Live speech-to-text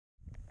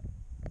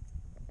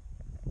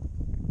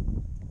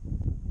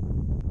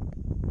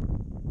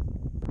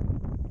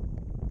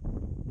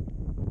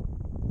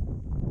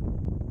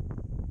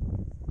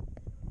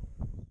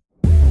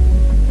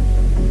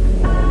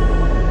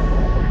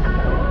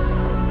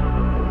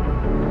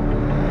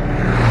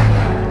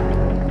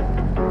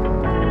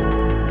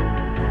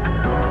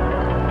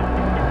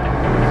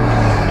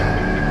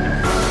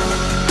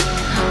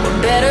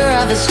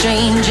of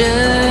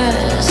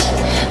strangers.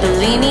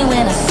 Believe me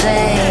when I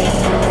say,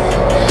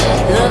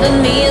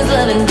 loving me is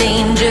loving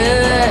danger.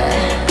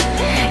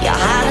 Your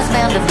heart is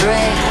bound to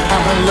break.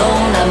 I'm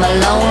alone, I'm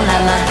alone,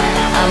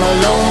 I'm a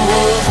lone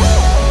wolf.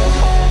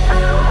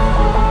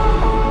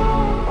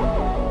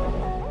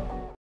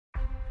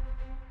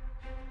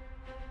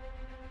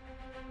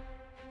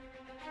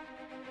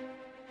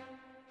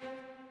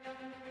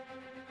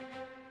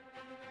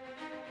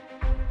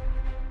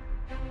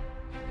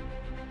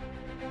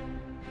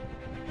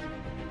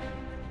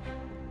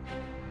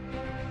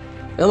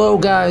 Hello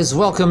guys,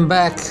 welcome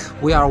back.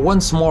 We are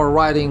once more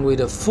riding with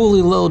a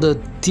fully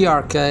loaded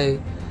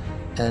TRK,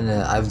 and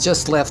I've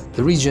just left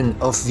the region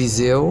of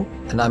Viseu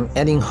and I'm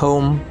heading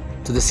home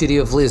to the city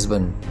of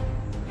Lisbon.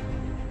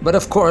 But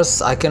of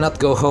course I cannot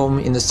go home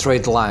in a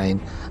straight line.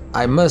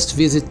 I must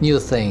visit new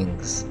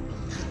things.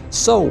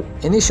 So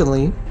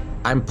initially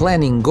I'm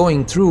planning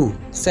going through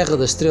Serra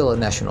da Estrela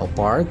National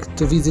Park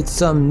to visit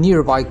some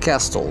nearby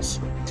castles,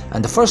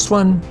 and the first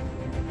one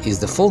is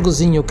the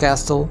Folgosinho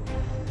castle.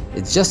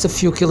 It's just a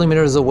few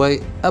kilometers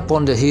away up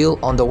on the hill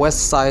on the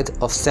west side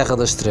of Serra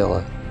da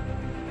Estrela.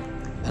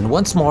 And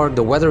once more,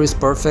 the weather is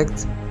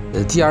perfect,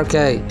 the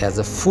TRK has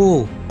a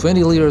full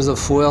 20 liters of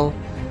fuel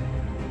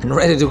and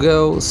ready to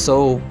go,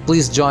 so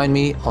please join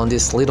me on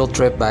this little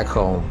trip back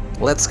home.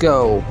 Let's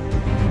go!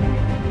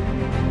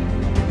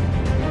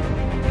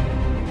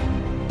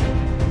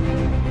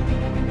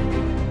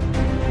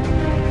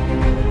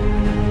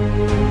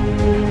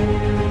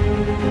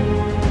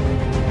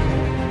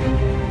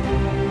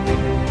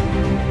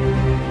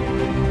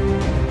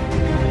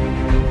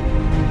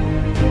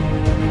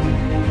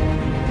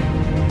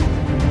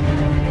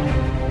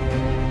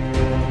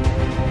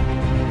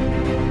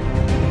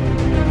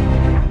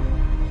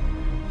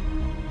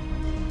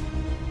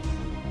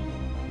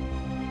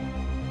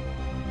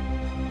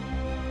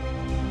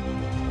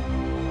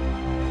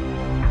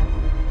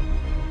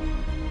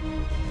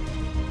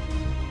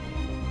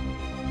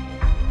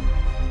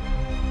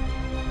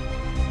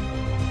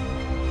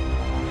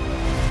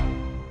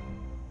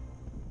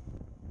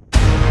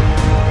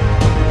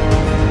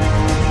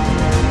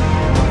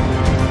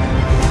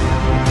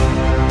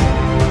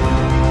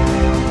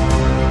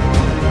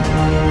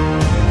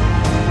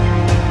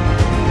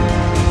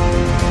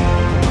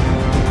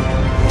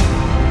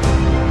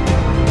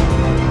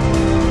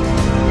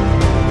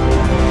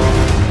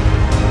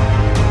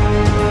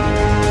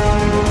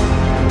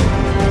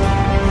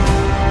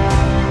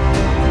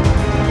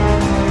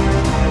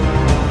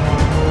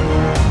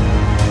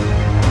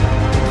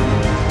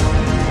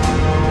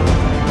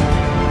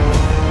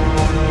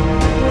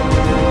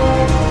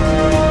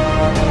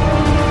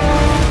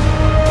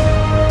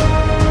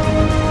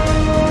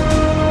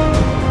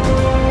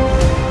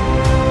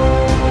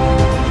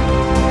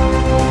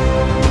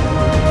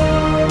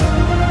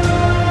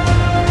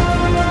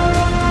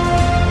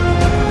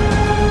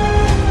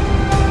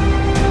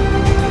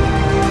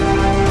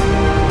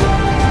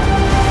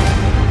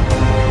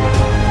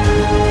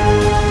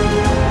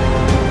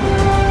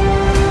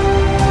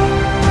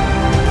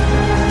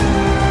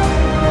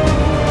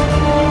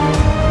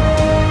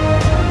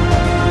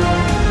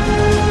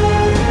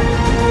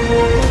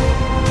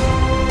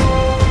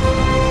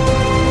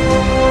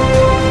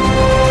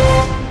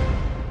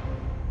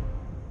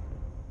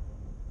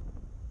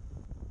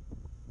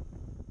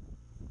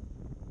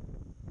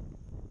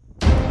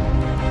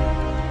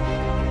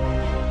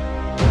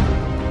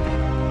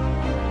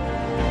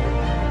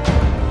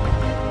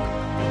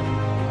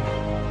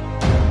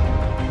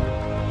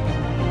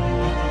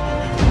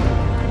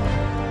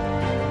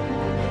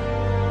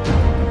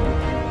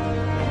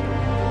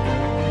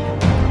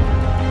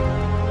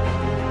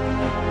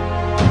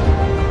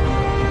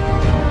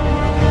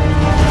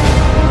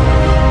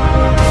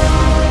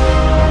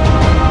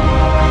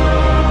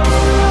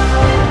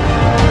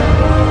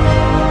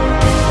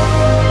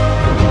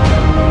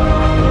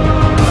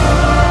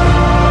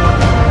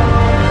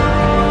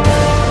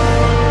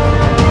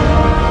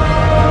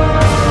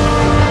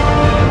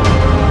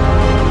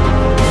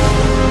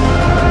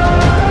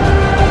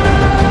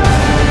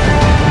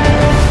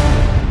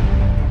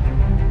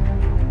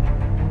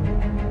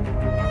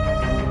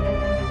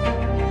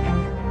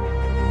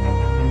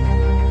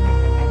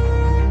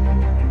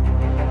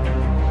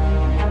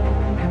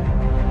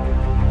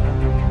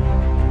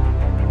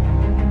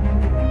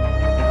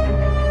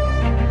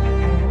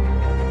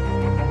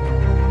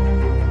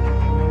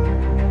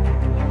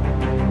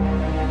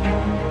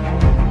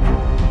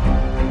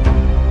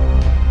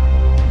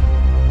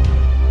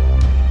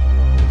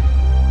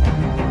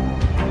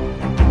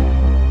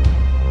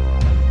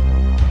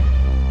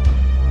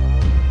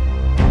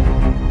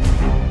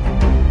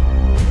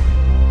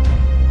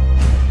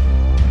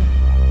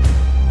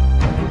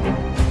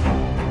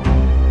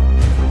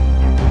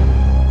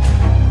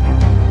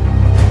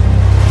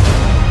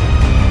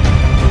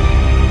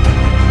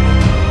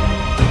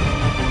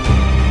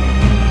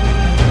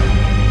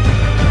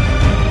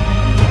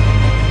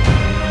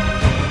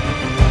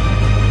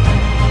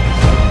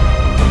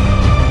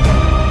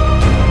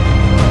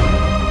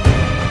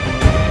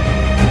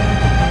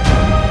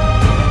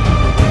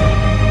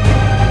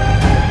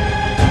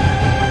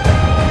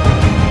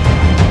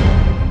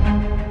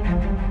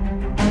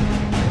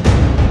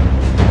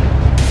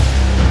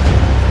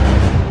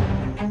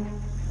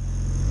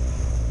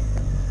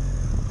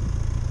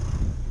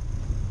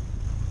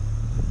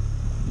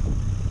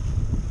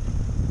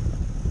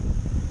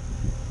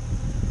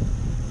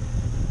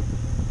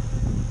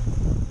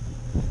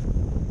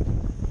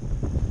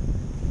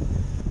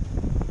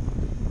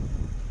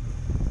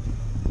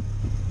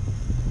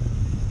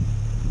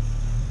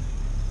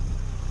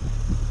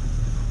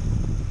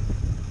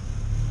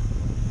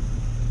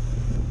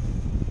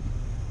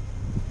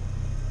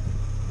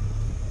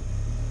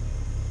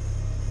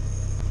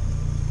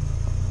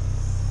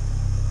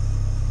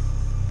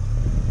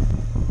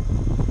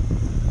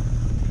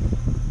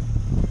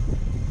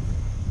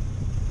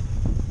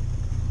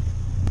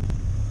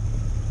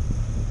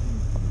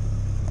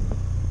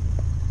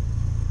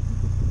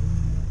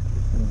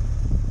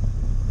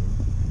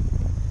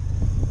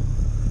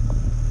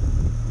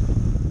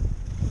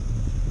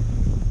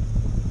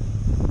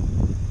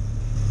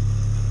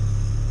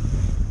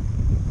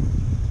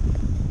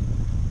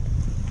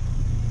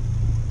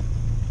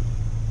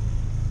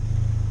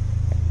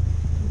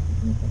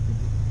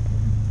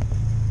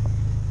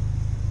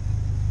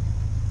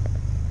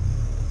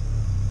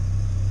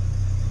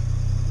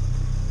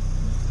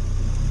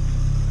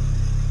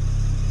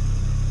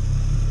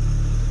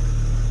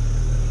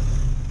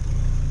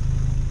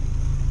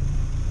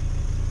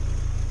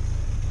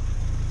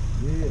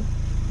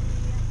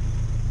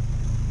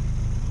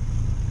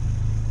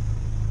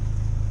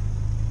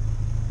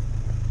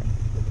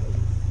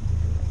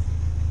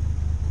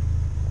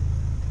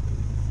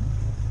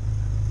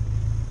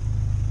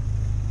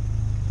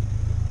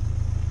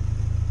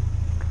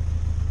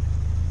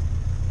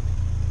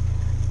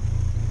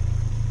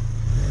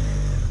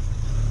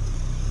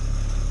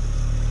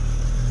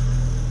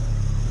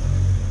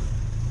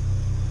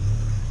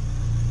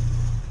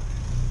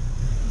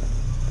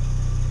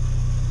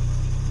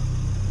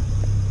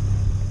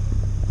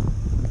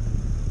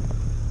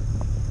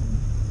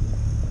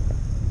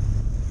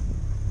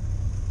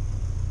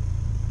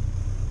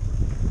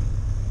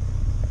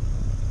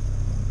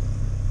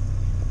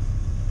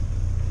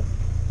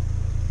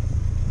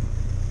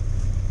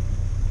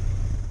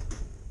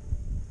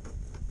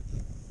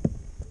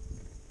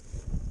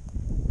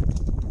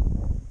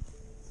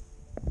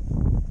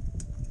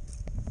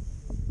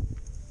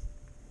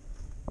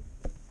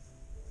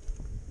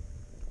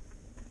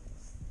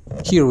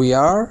 Here we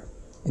are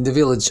in the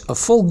village of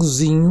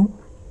Folgosinho.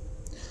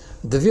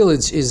 The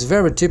village is a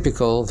very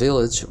typical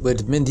village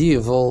with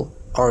medieval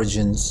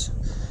origins.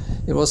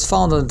 It was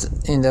founded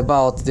in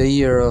about the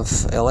year of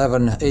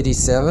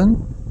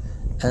 1187,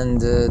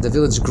 and the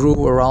village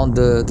grew around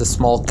the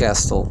small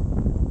castle.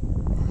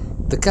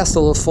 The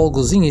castle of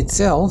Folgosinho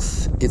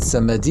itself, it's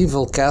a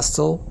medieval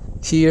castle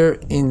here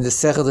in the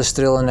Serra da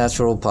Estrela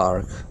Natural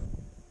Park.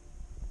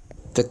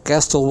 The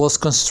castle was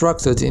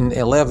constructed in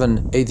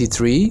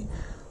 1183,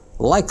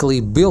 likely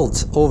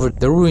built over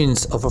the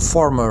ruins of a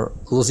former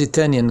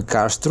Lusitanian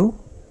castro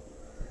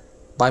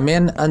by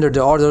men under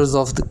the orders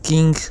of the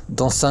King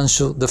Dom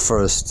Sancho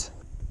I.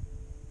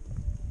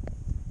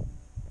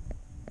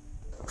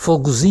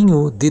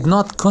 Folgosinho did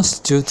not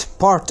constitute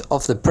part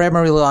of the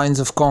primary lines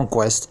of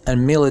conquest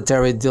and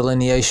military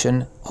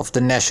delineation of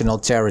the national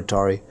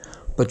territory,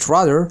 but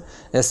rather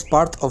as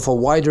part of a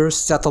wider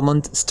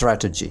settlement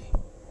strategy.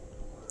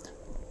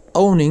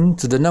 Owing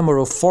to the number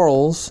of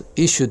foals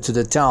issued to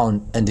the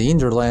town and the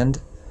hinterland,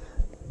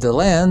 the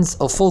lands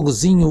of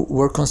Folgosinho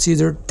were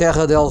considered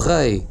Terra del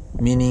Rei,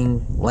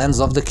 meaning lands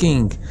of the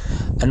king,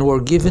 and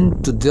were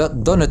given to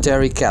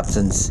donatory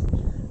captains,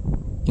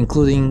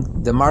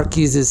 including the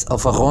Marquises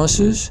of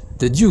Arronches,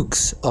 the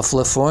Dukes of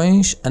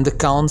Lafões, and the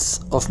Counts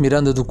of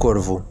Miranda do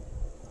Corvo.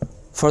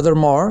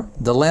 Furthermore,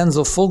 the lands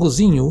of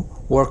Folgosinho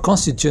were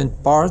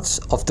constituent parts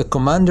of the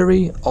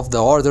commandery of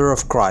the Order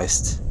of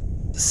Christ.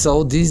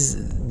 So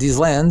these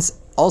lands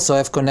also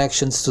have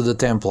connections to the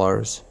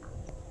Templars.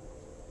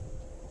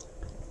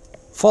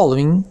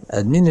 Following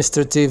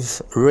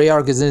administrative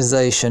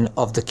reorganization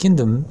of the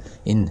kingdom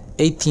in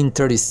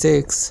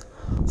 1836,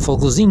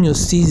 Folgosinho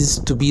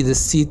ceased to be the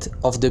seat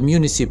of the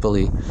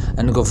municipality,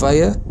 and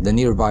Gouveia, the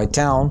nearby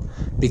town,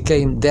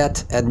 became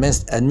that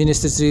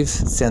administrative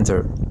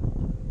center.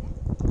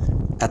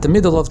 At the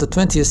middle of the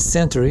 20th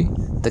century,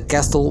 the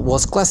castle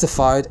was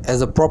classified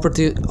as a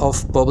property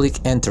of public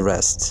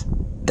interest.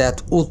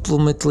 That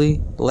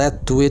ultimately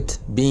led to it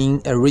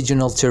being a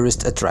regional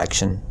tourist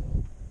attraction.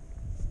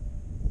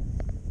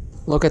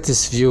 Look at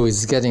this view,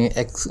 it's getting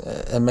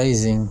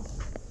amazing,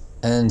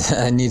 and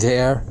I need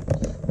air.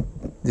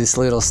 This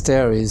little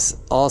stair is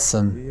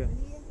awesome.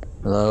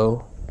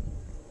 Hello.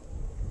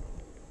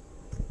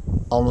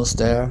 Almost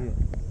there.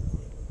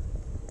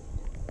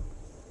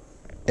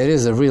 It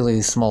is a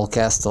really small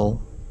castle.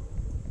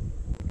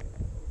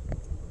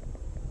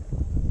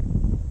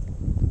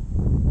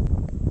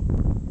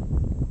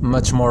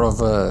 Much more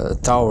of a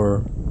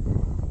tower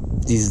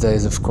these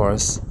days, of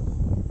course.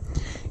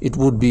 It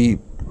would be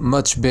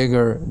much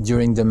bigger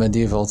during the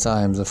medieval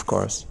times, of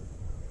course.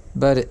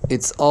 But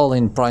it's all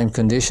in prime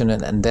condition,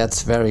 and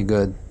that's very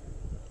good.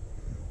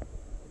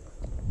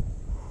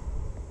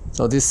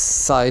 So this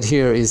side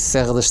here is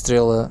Serra da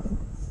Estrela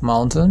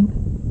mountain.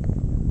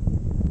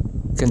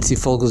 You can see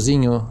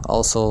Folgosinho,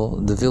 also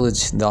the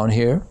village down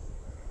here.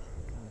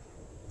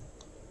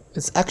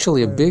 It's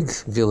actually a big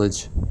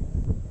village.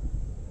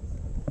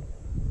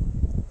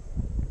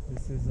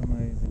 This is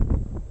amazing.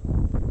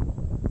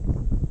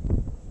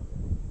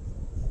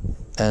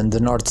 And the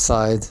north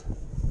side,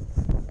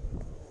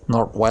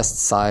 northwest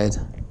side.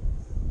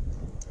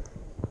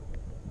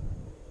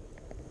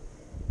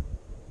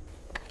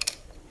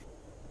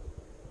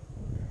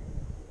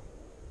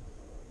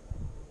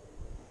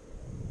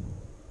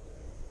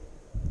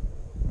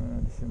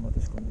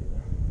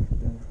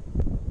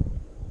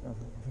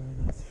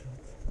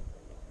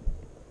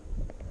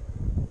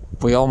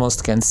 We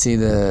almost can see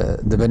the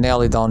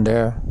Benelli down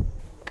there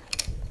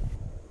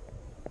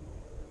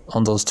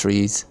on those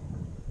trees.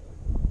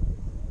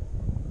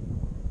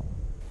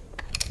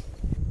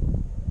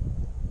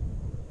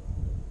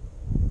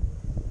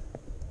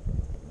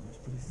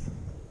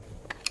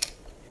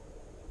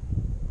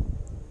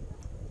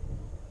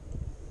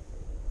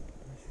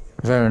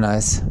 Very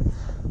nice.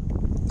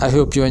 I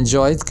hope you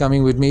enjoyed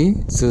coming with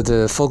me to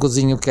the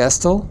Folgosinho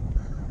Castle.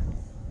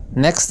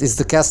 Next is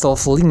the Castle of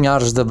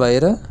Linhares da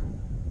Beira.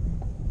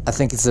 I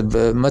think it's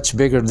much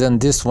bigger than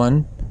this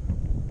one,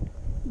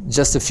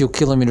 just a few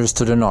kilometers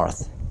to the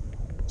north.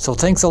 So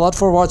thanks a lot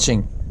for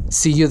watching.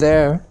 See you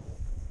there.